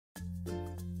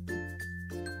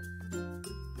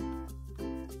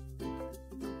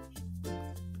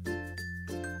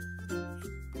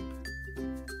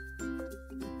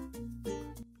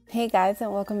Hey guys,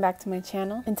 and welcome back to my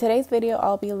channel. In today's video,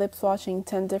 I'll be lip swatching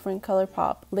 10 different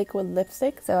Colourpop liquid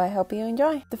lipsticks, so I hope you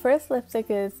enjoy. The first lipstick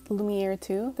is Lumiere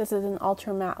 2. This is an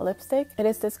ultra matte lipstick. It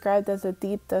is described as a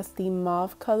deep dusty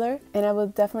mauve color, and I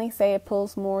would definitely say it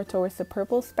pulls more towards the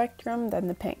purple spectrum than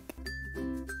the pink.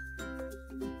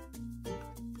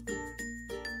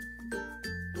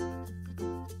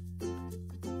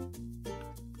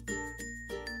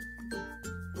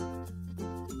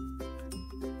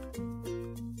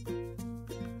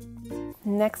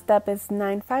 Next up is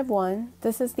 951.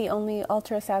 This is the only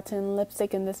ultra satin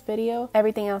lipstick in this video.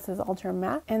 Everything else is ultra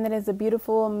matte, and it is a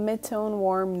beautiful mid-tone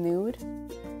warm nude.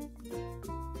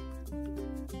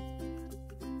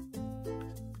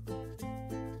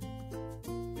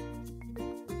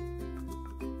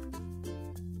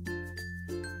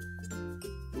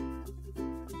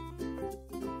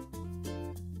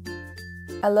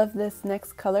 I love this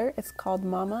next color. It's called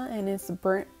Mama and it's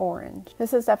burnt orange.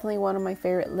 This is definitely one of my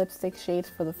favorite lipstick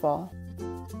shades for the fall.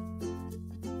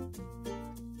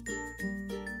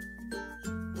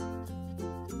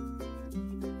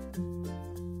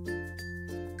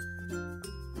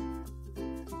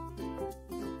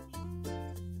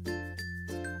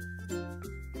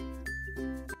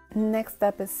 Next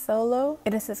up is Solow.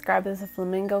 It is described as a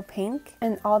flamingo pink,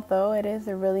 and although it is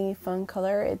a really fun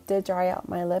color, it did dry out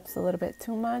my lips a little bit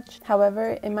too much.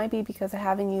 However, it might be because I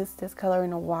haven't used this color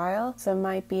in a while, so it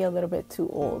might be a little bit too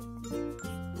old.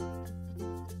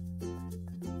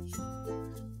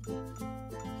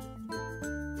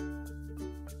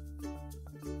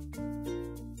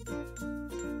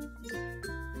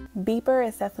 Beeper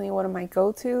is definitely one of my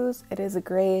go-tos. It is a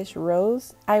grayish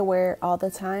rose. I wear it all the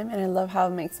time and I love how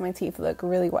it makes my teeth look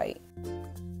really white.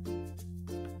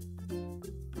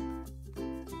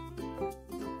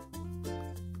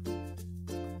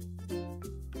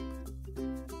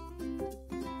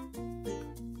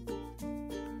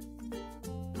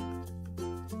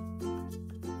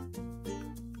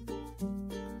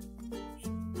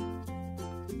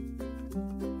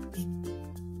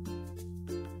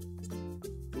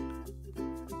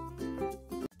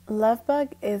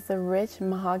 Lovebug is a rich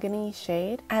mahogany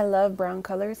shade. I love brown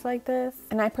colors like this,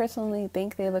 and I personally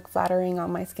think they look flattering on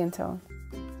my skin tone.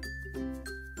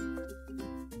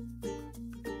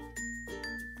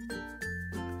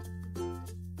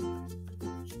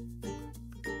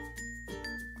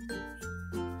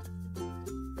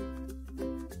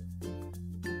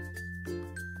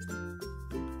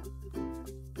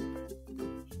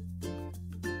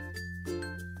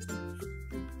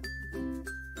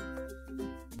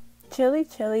 Chili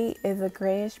Chili is a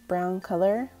grayish brown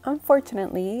color.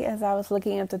 Unfortunately, as I was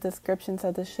looking at the descriptions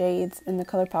of the shades in the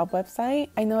Colourpop website,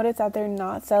 I noticed that they're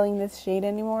not selling this shade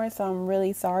anymore, so I'm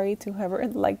really sorry to whoever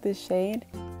liked this shade.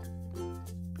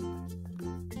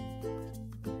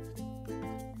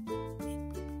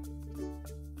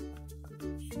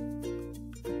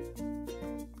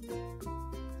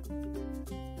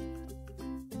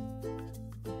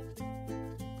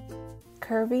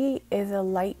 Curvii is a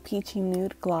light peachy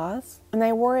nude gloss, and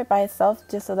I wore it by itself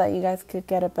just so that you guys could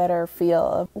get a better feel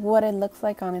of what it looks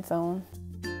like on its own.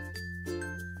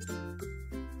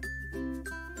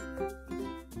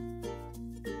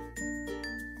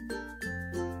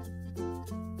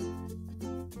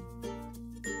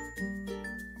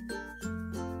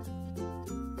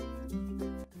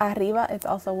 Arriba is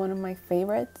also one of my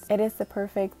favorites. It is the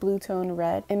perfect blue tone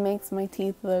red. It makes my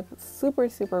teeth look super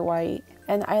white,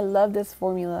 and I love this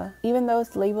formula. Even though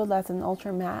it's labeled as an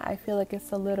ultra matte, I feel like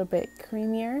it's a little bit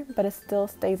creamier, but it still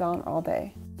stays on all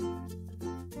day.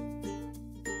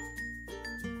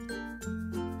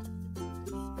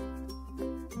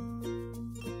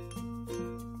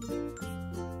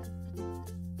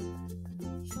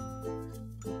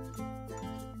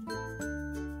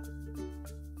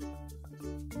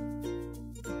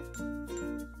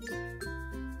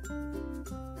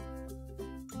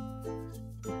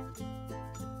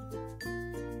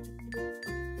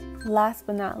 Last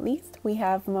but not least, we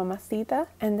have Mamacita,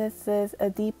 and this is a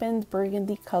deepened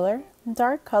burgundy color.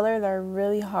 Dark colors are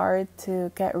really hard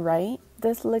to get right.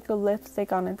 This liquid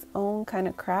lipstick on its own kind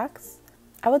of cracks.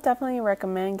 I would definitely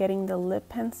recommend getting the lip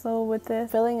pencil with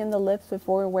this. Filling in the lips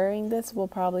before wearing this will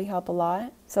probably help a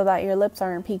lot, so that your lips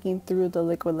aren't peeking through the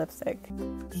liquid lipstick.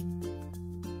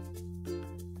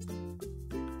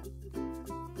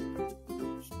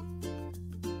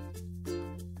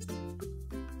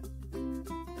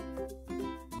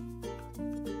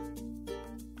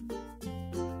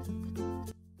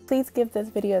 Please give this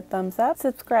video a thumbs up,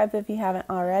 subscribe if you haven't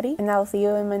already, and I will see you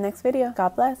in my next video.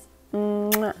 God bless.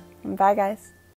 Bye guys.